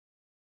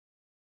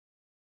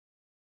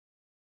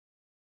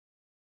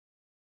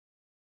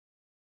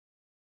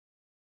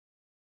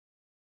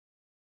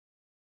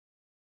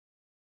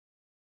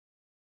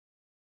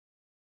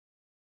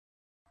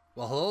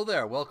Well, hello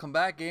there. Welcome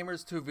back,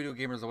 gamers, to Video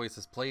Gamers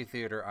Oasis Play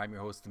Theater. I'm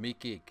your host, the Meat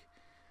Geek.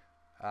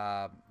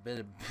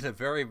 Been a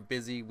very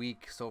busy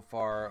week so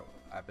far.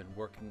 I've been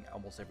working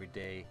almost every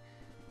day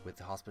with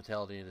the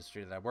hospitality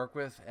industry that I work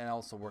with, and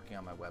also working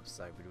on my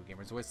website,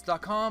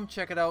 videogamersoasis.com.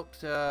 Check it out.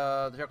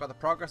 Check out the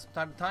progress from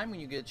time to time when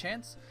you get a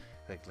chance.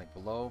 Click the link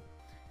below.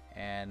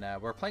 And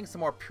we're playing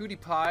some more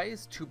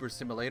PewDiePie's Tuber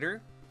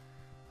Simulator.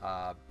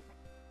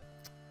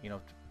 You know,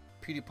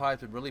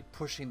 PewDiePie's been really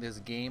pushing this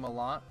game a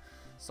lot.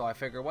 So I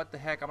figure, what the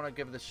heck, I'm gonna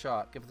give this a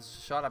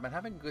shot. I've been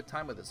having a good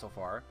time with it so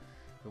far.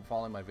 Been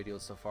following my videos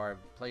so far.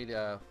 I've played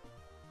a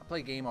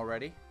game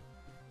already.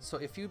 So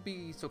if you'd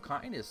be so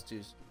kind as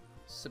to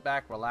sit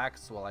back,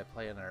 relax while I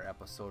play another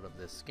episode of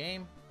this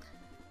game,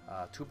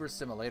 Tuber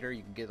Simulator.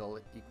 You can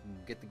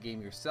get the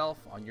game yourself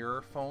on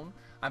your phone.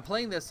 I'm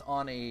playing this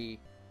on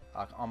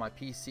my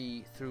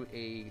PC through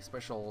a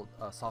special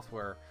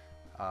software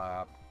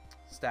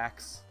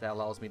stacks that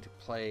allows me to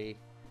play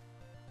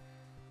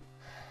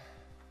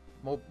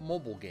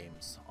mobile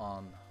games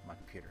on my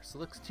computer. So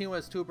let's continue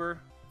as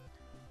Tuber.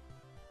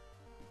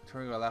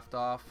 Turning where I left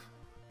off.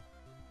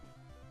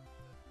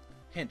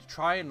 Hint: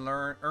 try and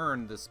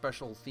earn the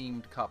special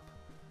themed cup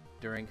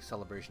during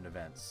celebration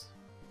events.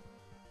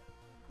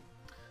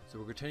 So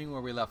we're continuing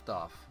where we left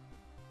off.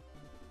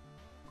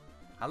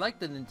 I like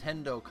the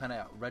Nintendo kind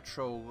of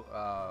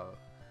retro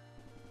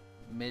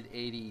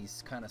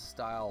mid-80s kind of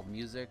style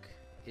music.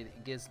 It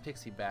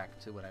takes me back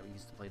to when I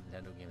used to play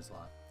Nintendo games a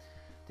lot.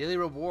 Daily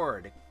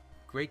reward: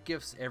 great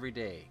gifts every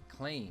day.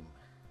 Claim.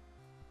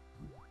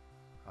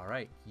 All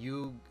right,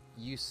 you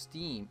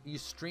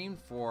streamed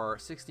for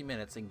 60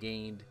 minutes and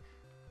gained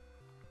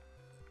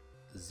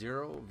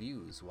 0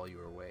 views while you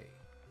were away.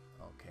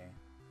 Okay,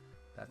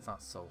 that's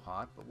not so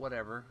hot, but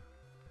whatever.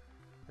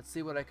 Let's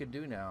see what I could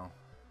do now.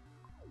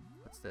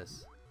 What's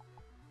this?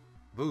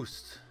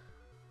 Boost.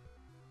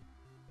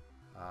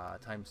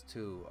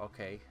 ×2.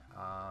 Okay.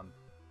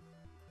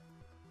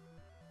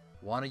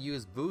 Want to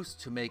use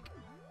boost to make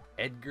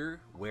Edgar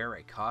wear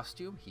a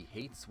costume he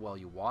hates while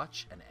you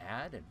watch an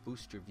ad and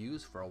boost your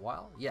views for a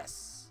while?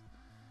 Yes.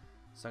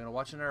 So I'm going to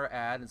watch another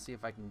ad and see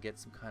if I can get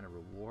some kind of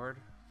reward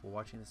for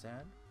watching this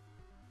ad.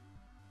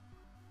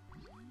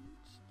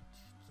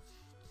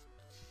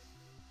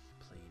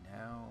 Play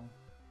now.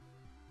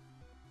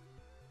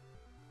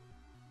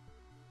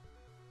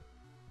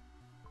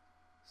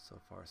 So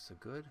far so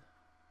good.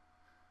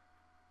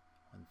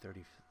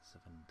 $137.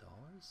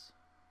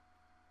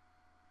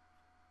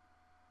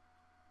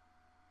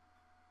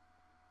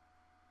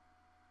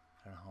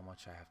 I don't know how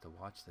much I have to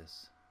watch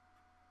this.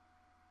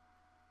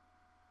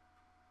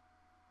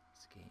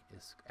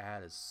 This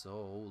ad is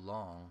so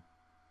long.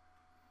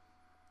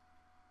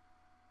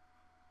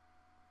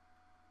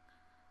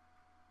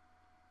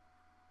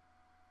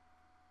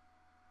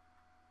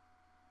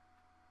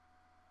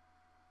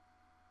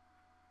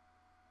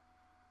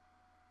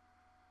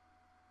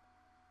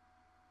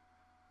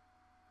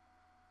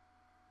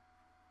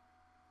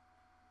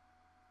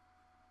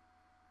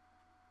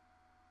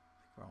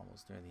 I think we're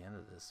almost near the end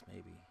of this,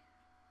 maybe.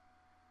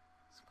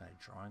 Some kind of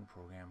drawing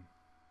program.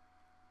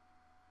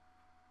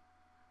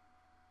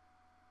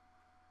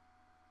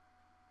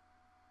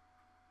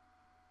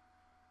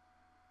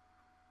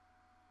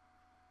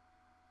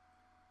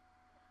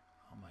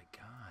 Oh my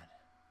god.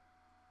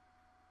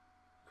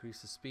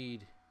 Increase the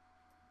speed.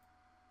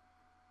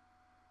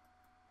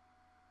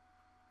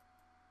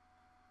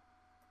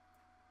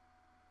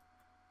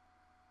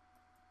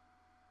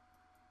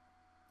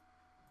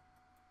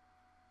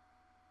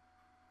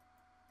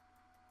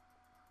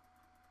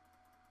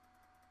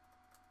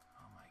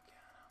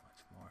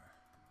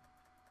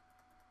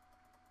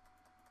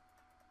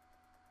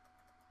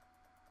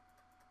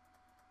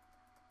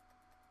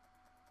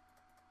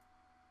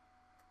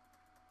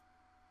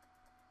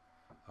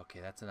 Okay,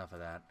 that's enough of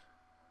that.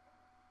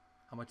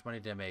 How much money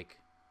did I make?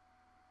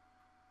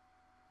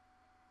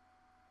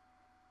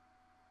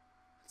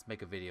 Let's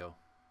make a video.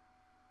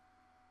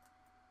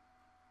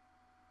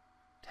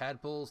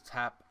 Tadpoles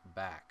tap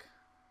back.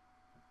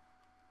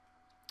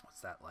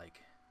 What's that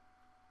like?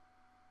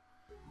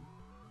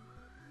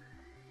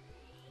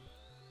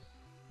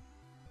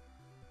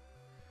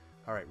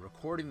 Alright,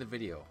 recording the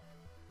video.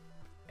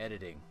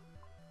 Editing.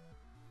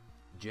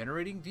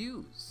 Generating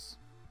views.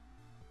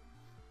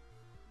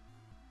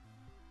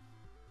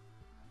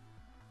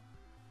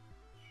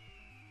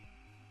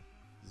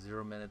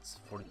 0 minutes,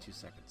 42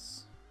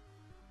 seconds.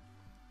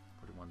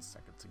 41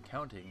 seconds and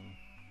counting.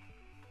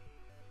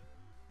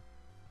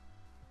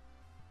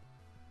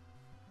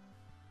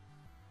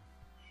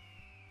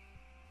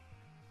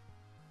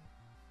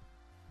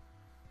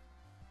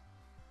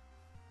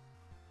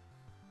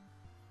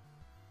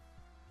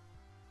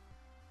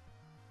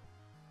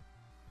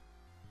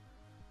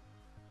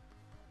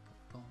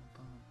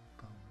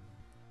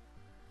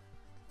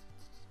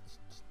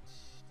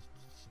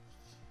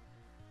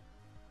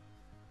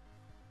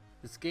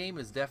 This game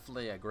is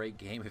definitely a great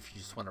game if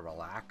you just want to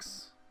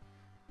relax.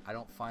 I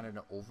don't find it an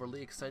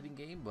overly exciting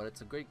game, but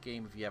it's a great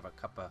game if you have a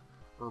cup of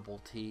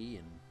herbal tea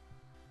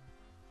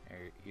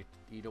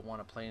You don't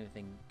want to play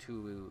anything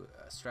too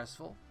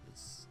stressful.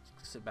 Just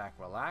sit back,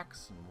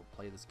 relax, and we'll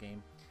play this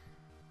game.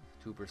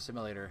 Tuber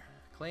Simulator.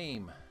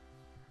 Claim.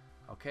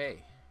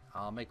 Okay,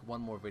 I'll make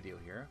one more video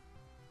here.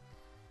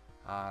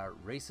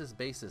 Racist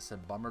Bassist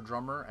and Bummer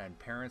Drummer and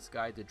Parents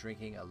Guide to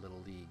Drinking at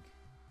Little League.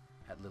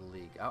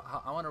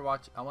 I want to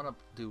watch. I want to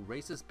do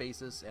Racist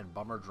Bassist and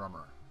Bummer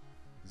Drummer.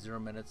 0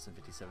 minutes and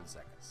 57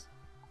 seconds.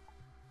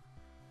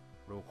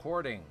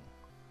 Recording.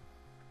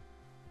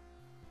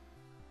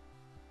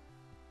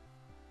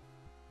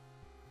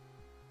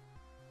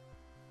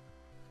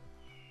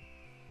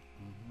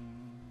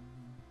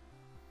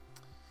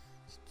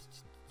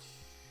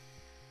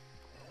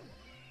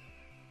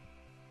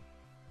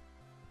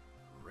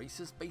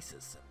 Racist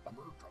Bassist and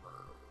Bummer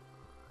Drummer.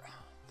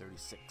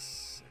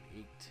 36,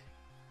 38,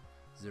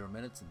 0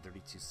 minutes and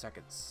 32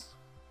 seconds.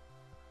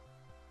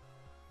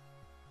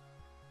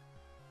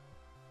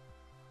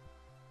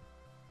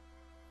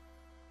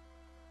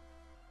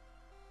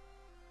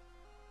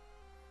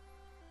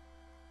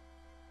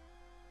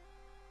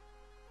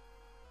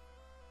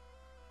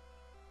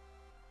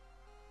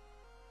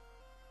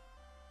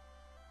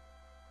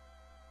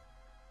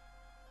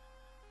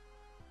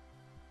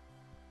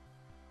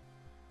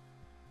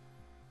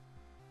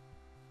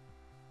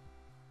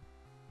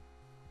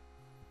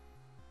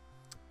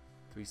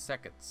 Three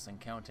seconds and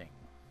counting.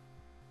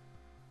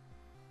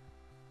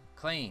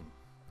 Claim.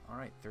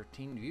 Alright,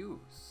 13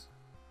 views.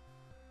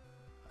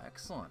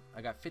 Excellent.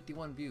 I got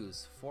 51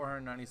 views,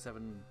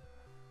 497.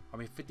 I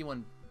mean,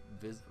 51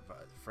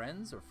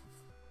 friends, or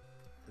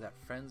is that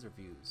friends or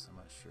views? I'm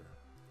not sure.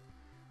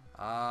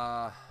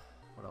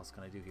 What else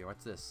can I do here?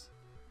 What's this?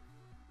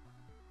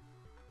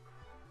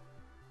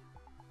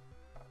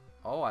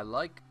 Oh, I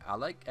like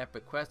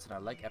epic quests and I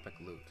like epic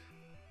loot.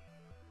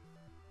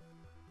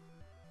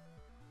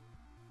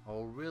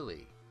 Oh,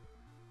 really?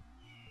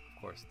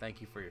 Of course.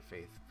 Thank you for your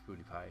faith,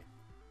 PewDiePie.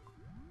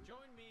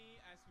 Join me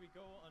as we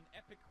go on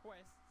epic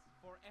quests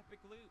for epic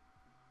loot.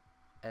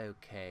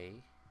 Okay.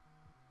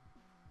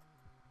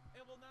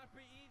 It will not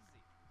be easy.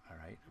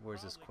 Alright,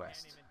 where's this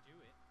quest? Can't even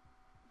do it,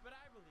 but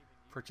I believe in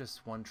you.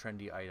 Purchase one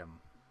trendy item.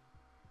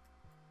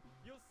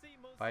 You'll see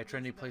most Buy a of these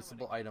trendy now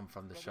placeable and again, item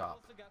from the but shop.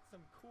 We also got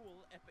some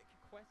cool epic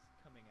quests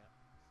coming up,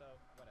 so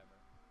whatever.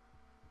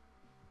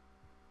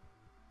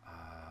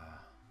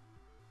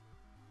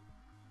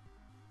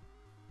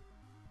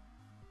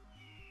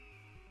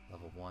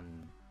 Level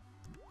 1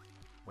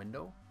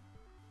 window.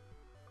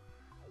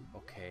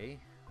 Okay,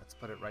 let's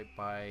put it right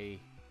by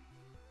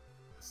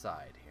the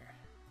side here.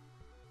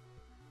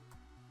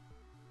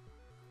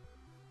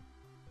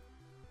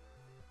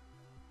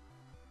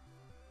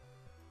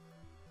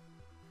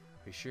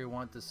 Are you sure you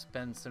want to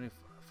spend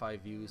 75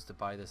 views to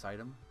buy this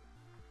item?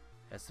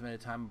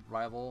 Estimated time of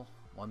arrival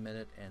 1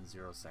 minute and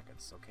 0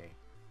 seconds. Okay.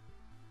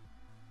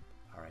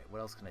 Alright, what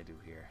else can I do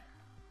here?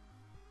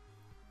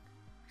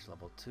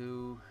 Level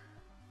 2.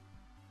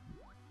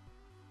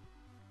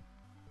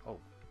 Oh,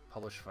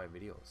 publish 5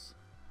 videos.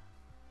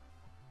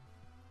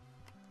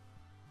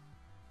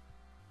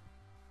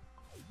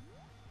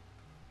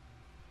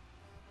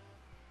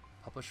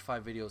 Publish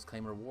 5 videos,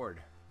 claim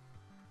reward.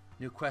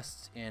 New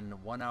quests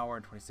in 1 hour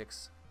and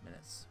 26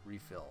 minutes.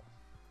 Refill.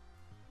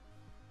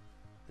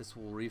 This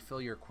will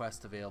refill your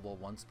quest available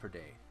once per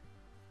day.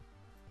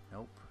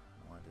 Nope, I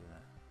don't want to do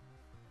that.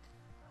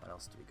 What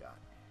else do we got?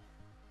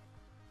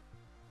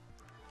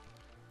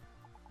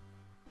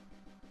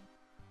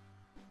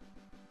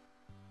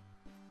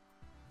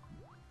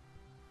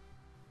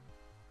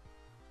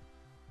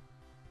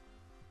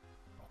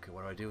 Okay,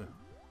 what do I do?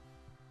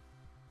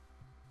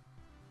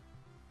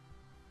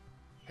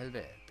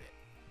 Helvete.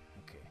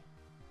 Okay.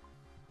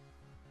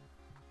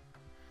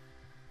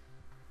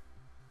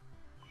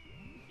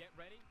 Get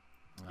ready.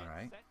 All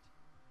right. Set.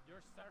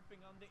 You're surfing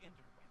on the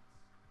interwebs.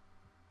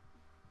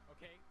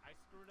 Okay, I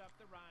screwed up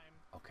the rhyme.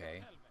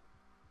 Okay. Helvete.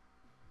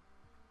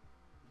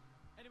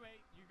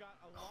 Anyway, you got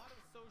a lot of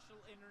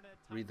social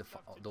internet type Read the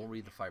stuff to don't do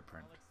read the here. fine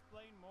print. I'll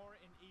explain more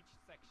in each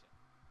section.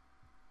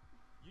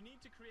 You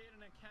need to create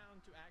an account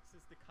to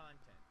access the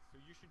content,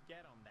 so you should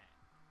get on that.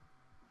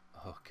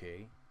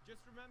 Okay.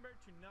 Just remember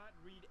to not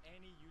read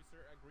any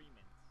user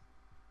agreements.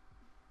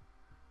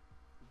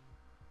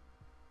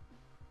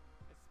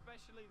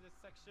 Especially the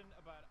section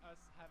about us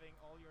having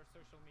all your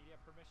social media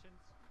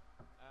permissions.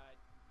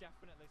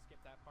 Definitely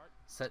skip that part.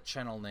 Set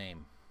channel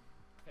name.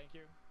 Thank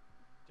you.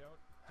 Don't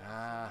Let's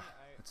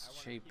I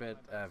wanna shape keep it.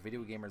 my best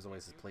Video for Gamers you.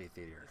 Oasis Play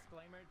Theater.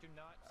 Disclaimer, do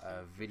not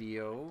shoot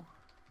Video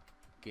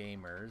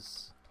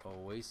Gamers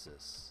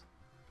Oasis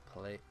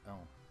Play.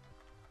 Oh.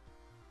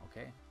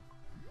 Okay.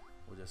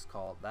 We'll just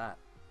call it that.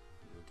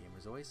 Video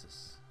Gamers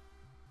Oasis.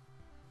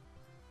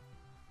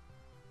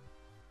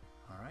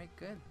 Alright,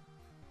 good.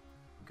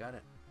 Got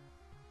it.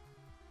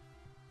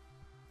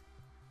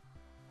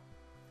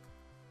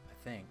 I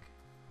think.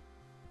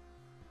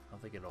 I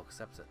don't think it'll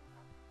accept it.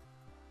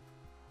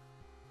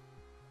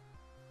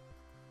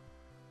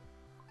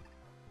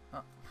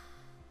 Oh,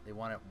 they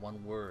want it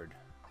one word.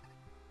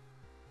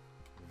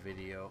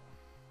 Video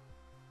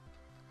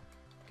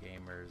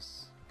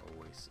Gamers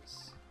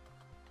Oasis.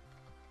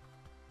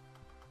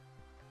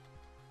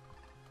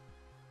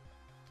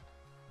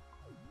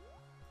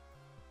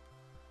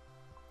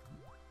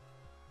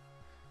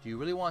 Do you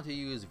really want to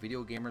use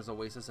Video Gamers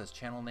Oasis as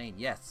channel name?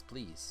 Yes,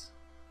 please.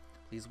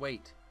 Please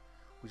wait.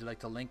 Would you like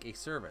to link a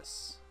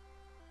service?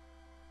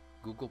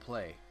 Google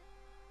Play.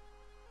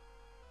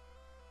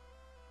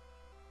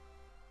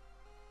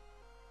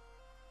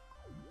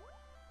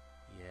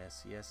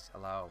 Yes, yes,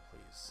 allow,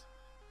 please.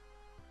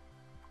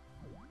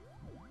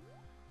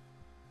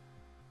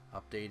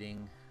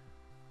 Updating.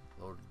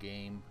 Loaded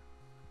game.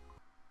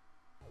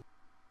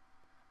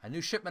 A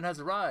new shipment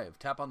has arrived.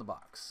 Tap on the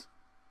box.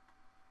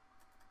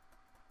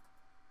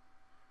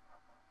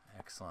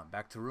 Excellent.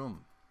 Back to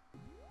room.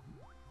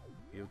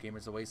 Video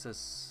Gamers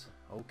Oasis.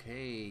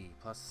 Okay.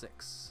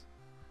 +6.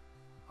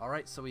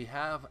 Alright, so we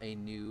have a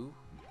new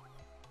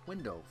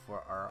window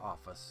for our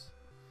office.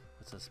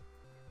 What's this?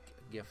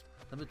 Gift.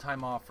 Limited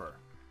time offer.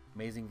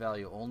 Amazing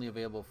value. Only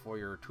available for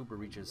your tuber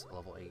reaches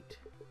level 8.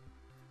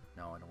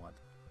 No, I don't want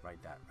to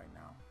write that right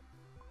now.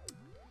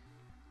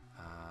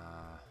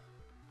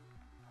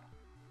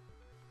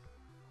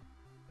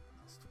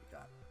 What else do we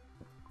got?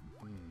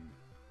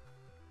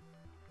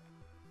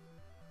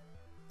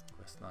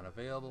 Quest not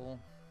available.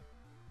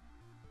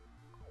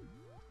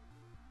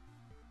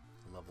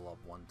 Level up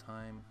one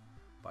time.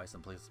 Buy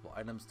some placeable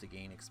items to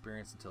gain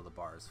experience until the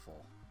bar is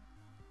full.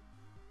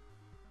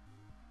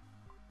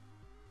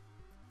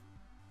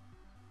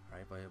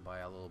 Alright, buy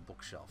a little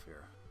bookshelf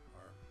here.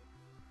 Or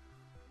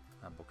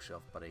not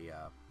bookshelf, but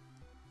a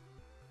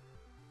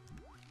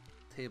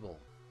table.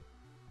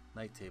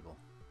 Night table.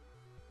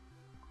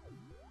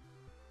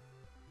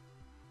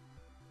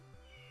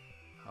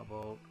 How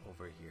about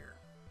over here?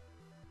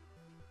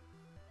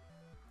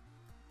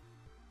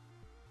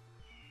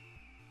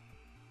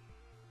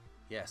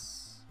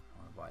 Yes, I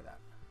want to buy that.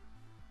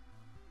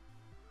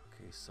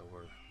 Okay, so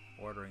we're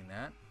ordering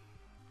that.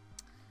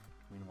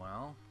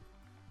 Meanwhile,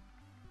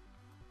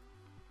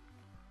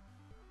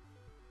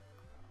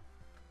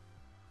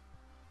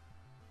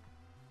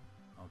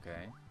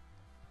 okay.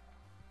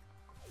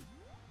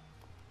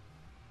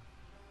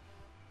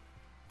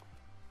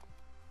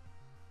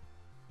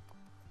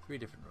 Three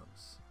different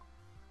rooms.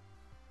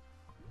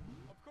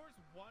 Of course,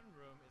 one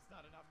room is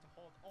not enough to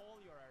hold all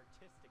your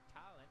artistic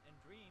talent and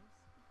dreams.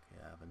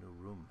 Okay, I have a new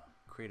room.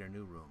 Create a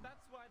new room.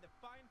 That's why the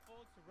fine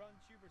folks who run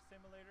Tuber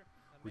Simulator.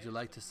 Would you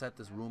like to set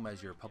this room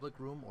as your public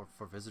room or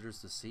for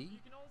visitors to see? You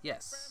can also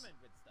Yes.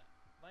 experiment with stuff,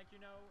 like you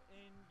know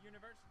in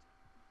university.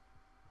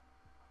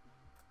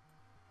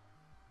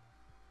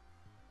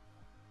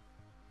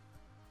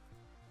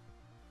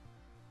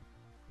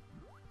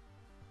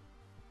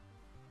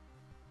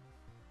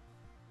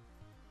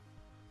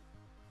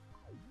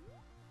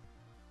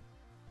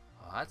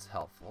 Oh, that's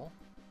helpful.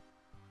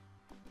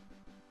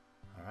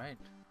 All right.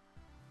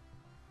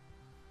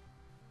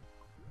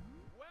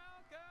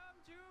 Welcome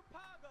to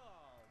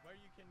Poggle, where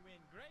you can win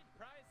great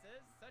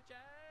prizes such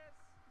as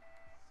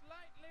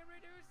slightly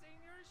reducing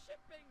your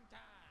shipping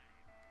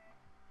time.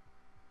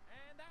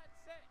 And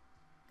that's it.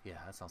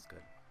 Yeah, that sounds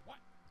good. What?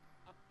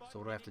 So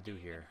what do I have to do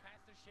here?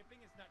 Faster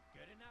shipping is not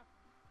good enough?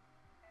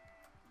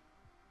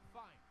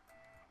 Fine.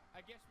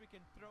 I guess we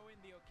can throw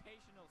in the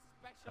occasional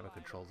special How to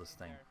control items this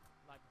in thing. there,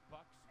 like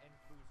bucks and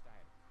boost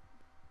items.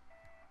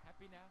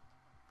 Happy now?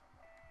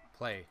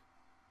 Play.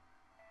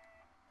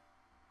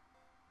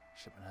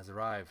 Shipment has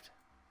arrived.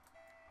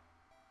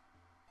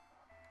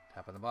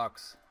 Tap on the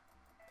box.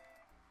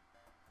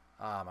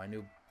 Ah, my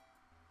new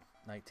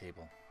night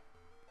table.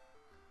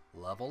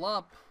 Level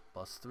up.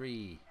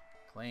 +3.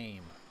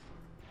 Claim.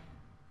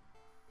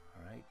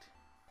 Alright.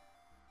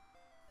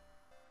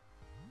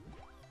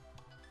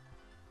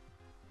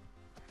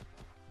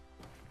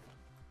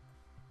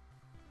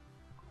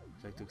 Would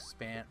you like to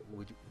expand?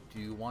 Do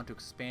you want to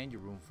expand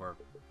your room for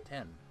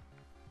 10?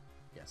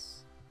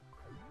 Yes.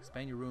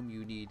 Expand your room,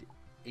 you need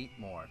 8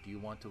 more. Do you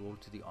want to go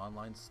to the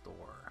online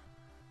store?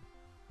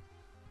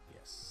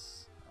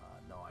 Yes.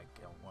 No, I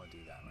don't want to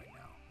do that right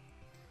now.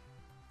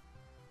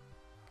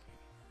 Okay.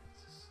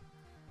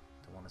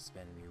 Don't want to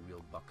spend any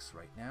real bucks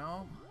right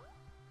now.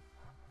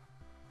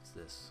 What's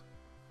this?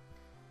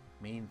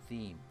 Main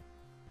theme.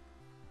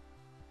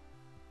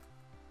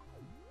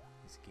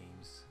 These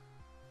games.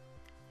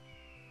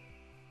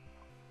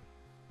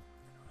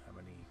 I don't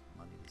have any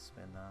money to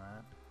spend on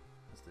that.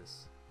 What's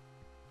this?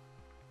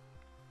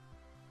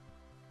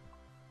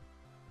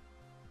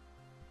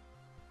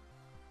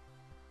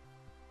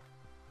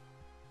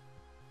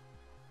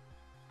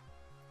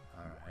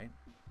 Alright.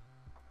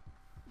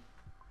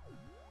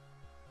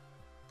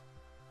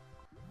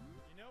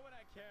 You know what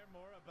I care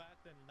more about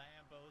than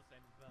Lambos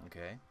and Velvets?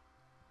 Okay.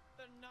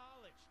 The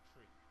knowledge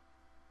tree,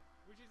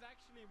 which is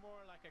actually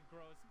more like a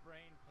gross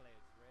brain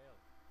plays rail.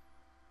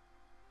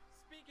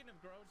 Speaking of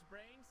gross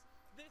brains,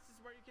 this is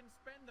where you can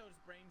spend those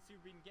brains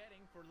you've been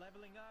getting for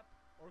leveling up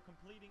or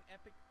completing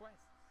epic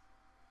quests.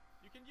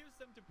 You can use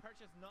them to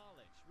purchase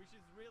knowledge, which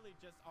is really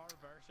just our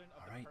version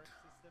of the perk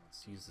system.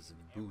 Let's use this as a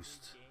in every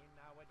boost. game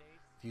nowadays.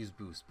 Views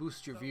boost.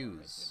 Boost your So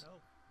views. original.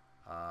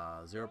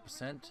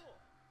 0%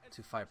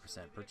 to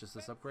 5%. Purchase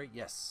this upgrade?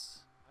 Yes.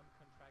 I'm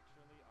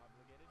contractually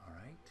obligated to All tell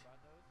you right.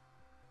 about those.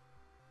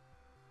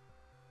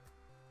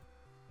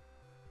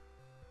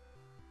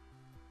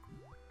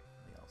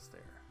 Anything else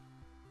there?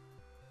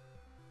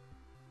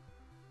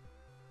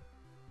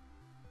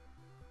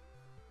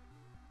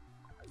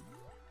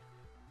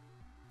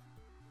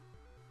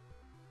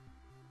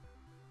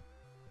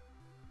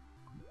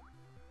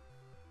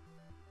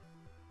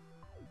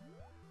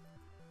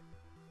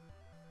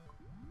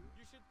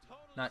 You should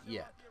totally Not show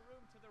yet. off your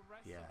room to the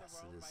rest Yes, of the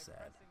world it is by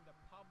sad. pressing the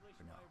Publish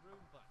For now. My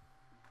Room button.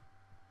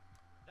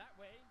 That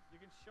way, you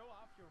can show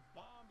off your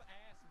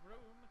bomb-ass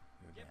room,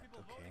 Your get net,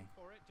 people okay. voting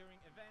for it during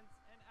events,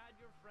 and add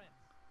your friends.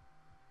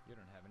 You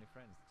don't have any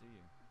friends, do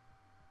you?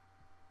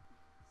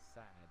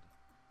 Sad.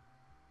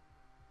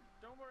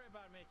 Don't worry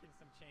about making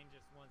some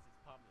changes once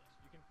it's published.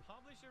 You can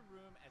publish your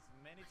room as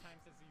many times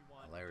as you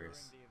want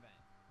Hilarious. during the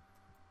event.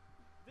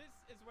 This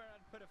is where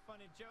I'd put a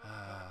funny joke,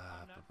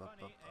 Ah, but I'm not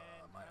funny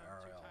and my I'm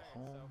too RL tired,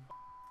 home. so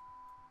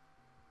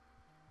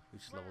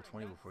Reach level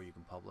 20 before you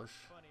can publish.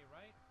 funny,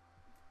 right?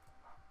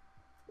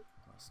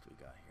 What else do we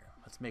got here?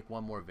 Let's make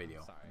one more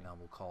video. Sorry. And then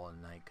we'll call it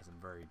a night because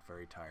I'm very,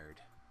 very tired.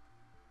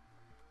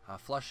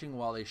 Flushing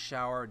while they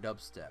shower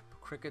dubstep.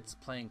 Crickets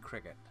playing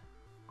cricket.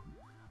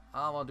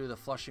 I'll do the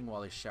flushing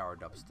while they shower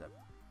dubstep.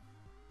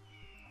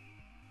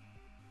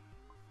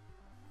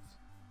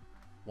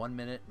 1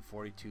 minute and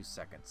 42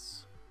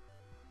 seconds.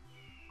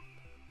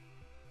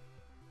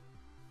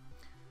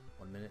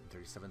 1 minute and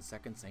 37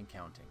 seconds and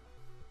counting.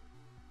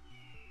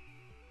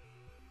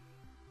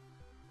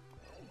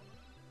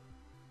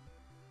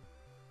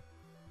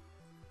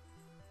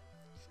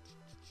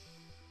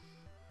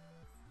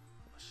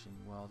 Flushing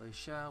while they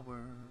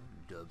shower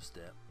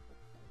dubstep.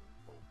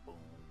 Boom, boom.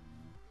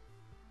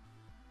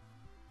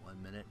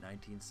 1 minute,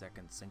 19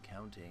 seconds and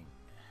counting.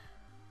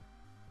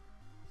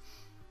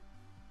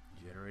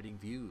 Generating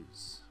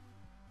views.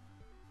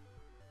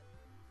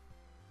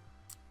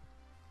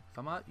 If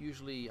I'm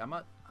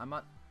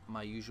not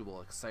my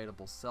usual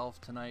excitable self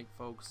tonight,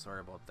 folks.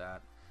 Sorry about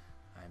that.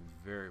 I'm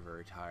very,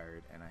 very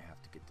tired and I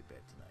have to get to bed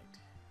tonight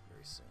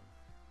very soon.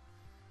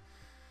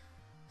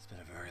 It's been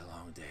a very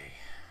long day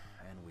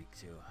and week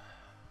too.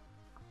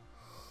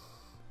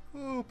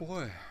 Oh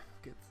boy.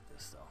 Get to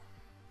this though.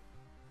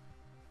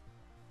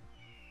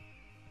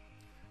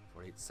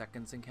 48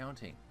 seconds and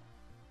counting.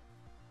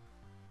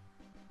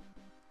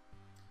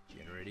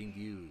 Generating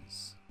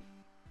views.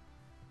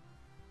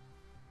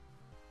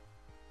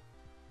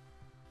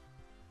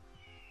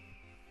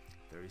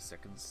 .30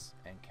 seconds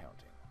and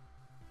counting.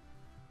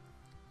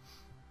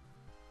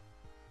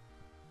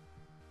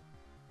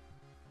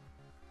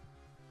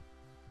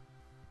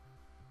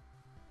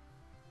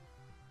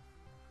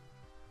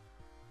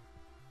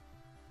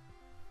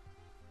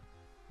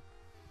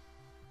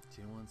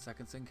 .21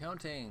 seconds and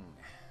counting.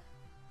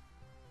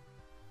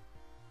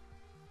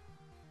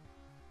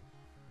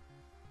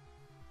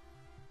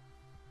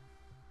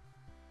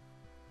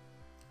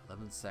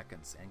 .11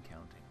 seconds and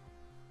counting.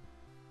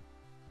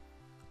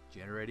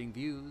 Generating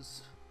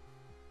views.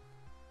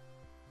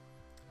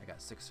 I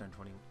got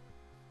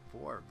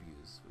 624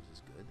 views, which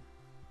is good.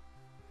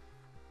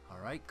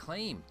 Alright,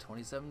 claim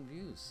 27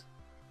 views.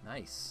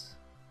 Nice.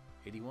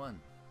 81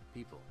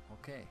 people.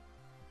 Okay.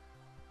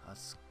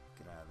 Let's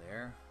get out of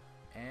there.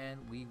 And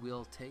we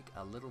will take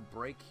a little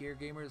break here,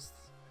 gamers.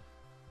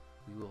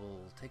 We will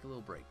take a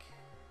little break.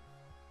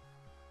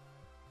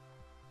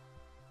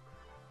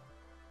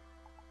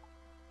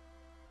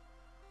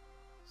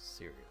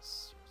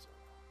 Serious.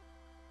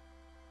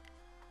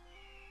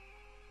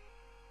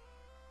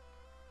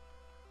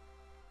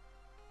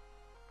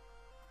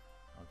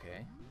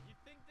 Okay. You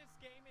think this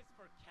game is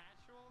for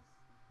casuals?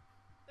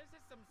 This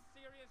is some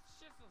serious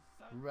shizzle,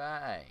 son.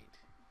 Right.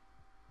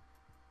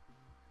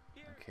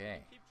 Here,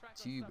 Okay. you keep track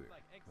of Tuber. stuff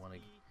like XP, Wanna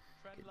trend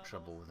get in levels,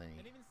 trouble with any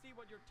and even see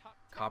what your top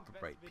 10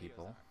 copyright best videos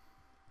people. are.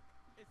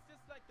 It's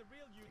just like the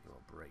real Take a YouTube.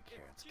 little break here.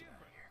 It's Let's get out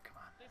Tuber. of here. Come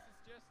on. This is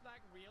just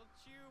like real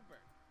Tuber.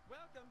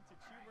 Welcome to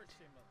Tuber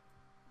Chimel.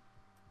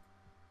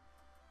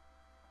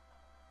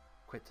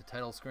 Quit to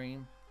title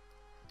screen.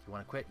 You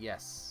want to quit?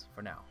 Yes,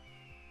 for now.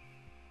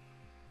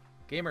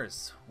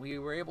 Gamers, we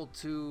were able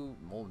to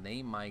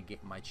name my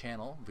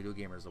channel Video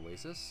Gamers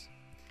Oasis,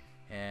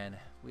 and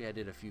we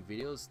did a few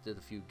videos, did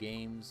a few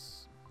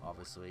games.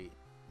 Obviously,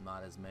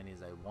 not as many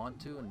as I want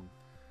to, and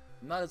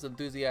not as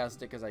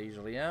enthusiastic as I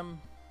usually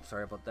am.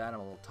 Sorry about that. I'm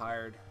a little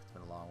tired. It's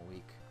been a long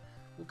week.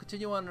 We'll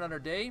continue on another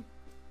day.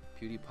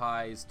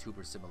 PewDiePie's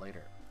Tuber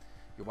Simulator.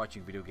 You're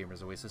watching Video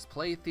Gamers Oasis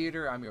Play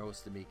Theater. I'm your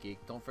host, the Meat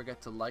Geek. Don't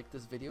forget to like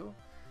this video,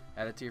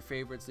 add it to your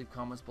favorites, leave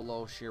comments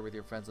below, share with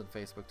your friends on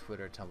Facebook,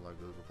 Twitter, Tumblr,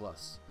 Google+.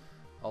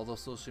 All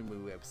those social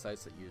media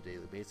websites that you use on a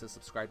daily basis.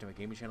 Subscribe to my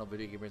gaming channel,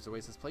 Video Gamers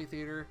Oasis Play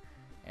Theater,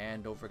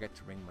 and don't forget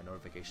to ring my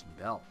notification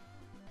bell.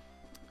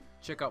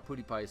 Check out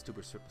PewDiePie's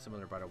Tuber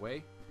Simulator right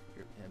away.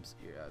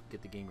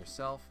 Get the game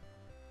yourself,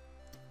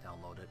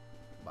 download it,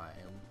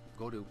 and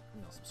go to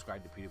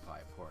subscribe to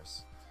PewDiePie, of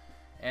course.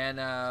 And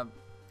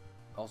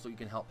also, you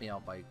can help me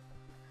out by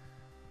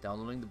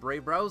downloading the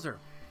Brave browser.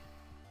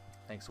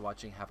 Thanks for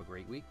watching. Have a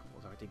great week.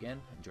 We'll talk to you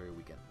again. Enjoy your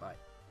weekend. Bye.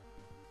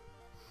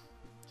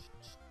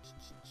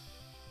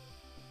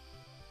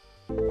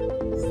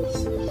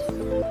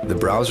 The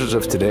browsers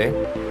of today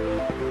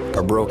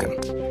are broken.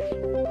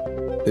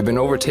 They've been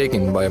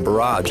overtaken by a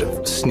barrage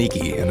of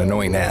sneaky and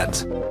annoying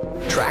ads,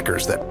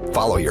 trackers that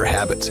follow your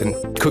habits,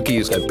 and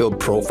cookies that build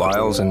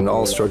profiles, and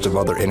all sorts of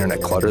other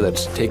internet clutter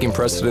that's taking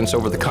precedence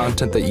over the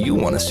content that you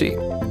want to see.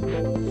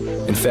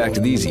 In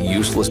fact, these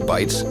useless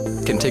bytes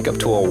can take up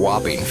to a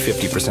whopping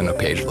 50% of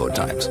page load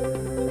times,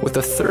 with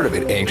a third of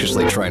it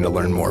anxiously trying to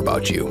learn more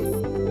about you.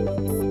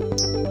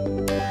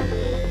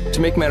 To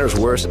make matters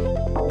worse,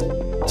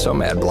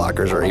 some ad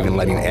blockers are even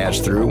letting ads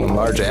through when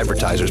large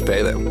advertisers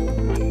pay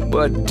them.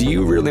 But do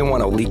you really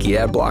want a leaky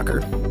ad blocker?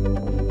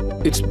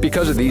 It's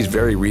because of these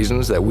very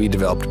reasons that we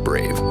developed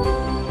Brave,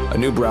 a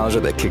new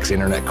browser that kicks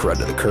internet crud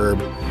to the curb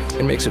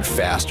and makes it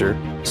faster,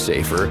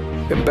 safer,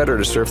 and better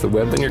to surf the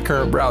web than your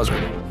current browser.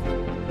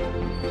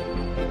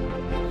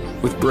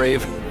 With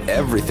Brave,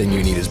 everything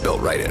you need is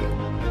built right in.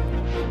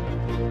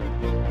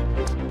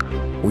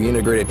 We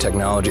integrated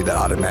technology that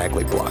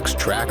automatically blocks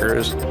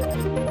trackers,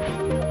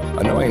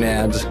 annoying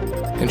ads,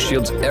 and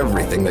shields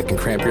everything that can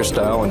cramp your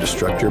style and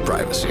destruct your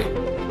privacy.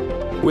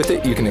 With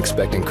it, you can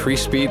expect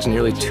increased speeds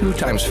nearly 2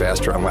 times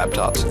faster on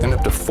laptops and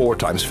up to 4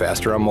 times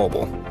faster on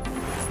mobile.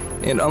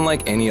 And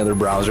unlike any other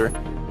browser,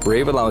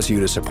 Brave allows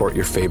you to support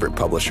your favorite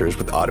publishers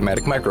with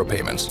automatic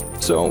micropayments,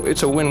 so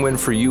it's a win-win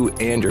for you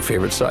and your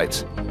favorite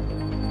sites.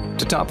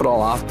 To top it all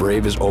off,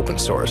 Brave is open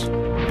source,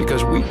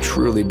 because we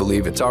truly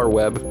believe it's our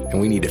web and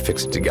we need to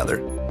fix it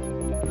together.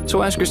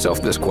 So ask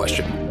yourself this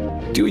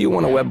question: do you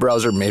want a web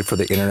browser made for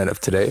the internet of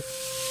today?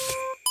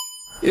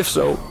 If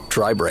so,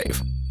 try Brave.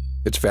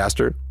 It's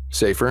faster,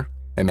 safer,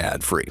 and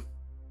ad-free.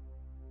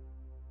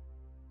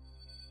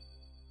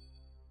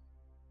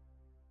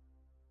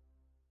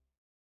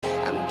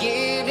 I'm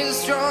getting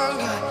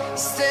stronger,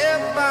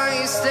 step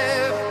by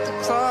step. The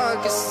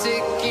clock is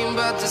ticking,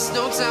 but there's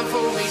no time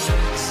for me.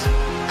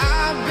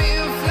 I've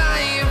been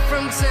flying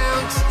from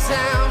town to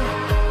town.